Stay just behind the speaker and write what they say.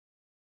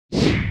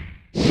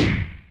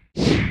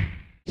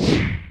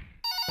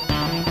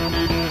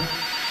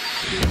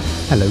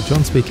Hello,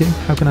 John speaking.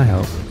 How can I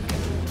help?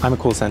 I'm a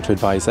call centre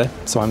advisor,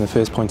 so I'm the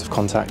first point of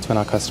contact when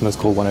our customers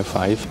call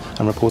 105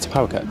 and report a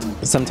power cut.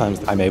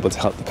 Sometimes I'm able to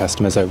help the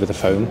customers over the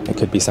phone. It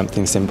could be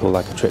something simple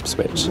like a trip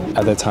switch.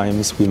 Other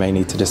times we may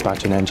need to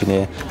dispatch an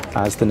engineer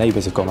as the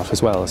neighbours have gone off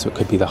as well, so it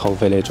could be the whole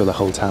village or the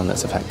whole town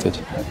that's affected.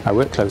 I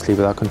work closely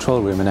with our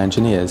control room and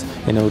engineers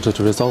in order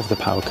to resolve the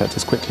power cut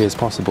as quickly as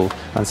possible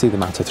and see the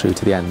matter through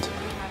to the end.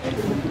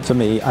 For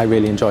me, I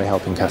really enjoy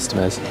helping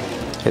customers.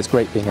 It's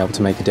great being able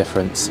to make a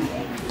difference.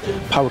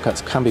 Power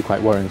cuts can be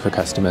quite worrying for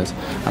customers,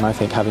 and I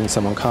think having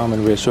someone calm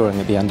and reassuring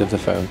at the end of the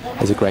phone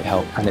is a great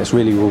help, and it's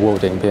really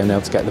rewarding being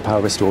able to get the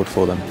power restored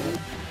for them.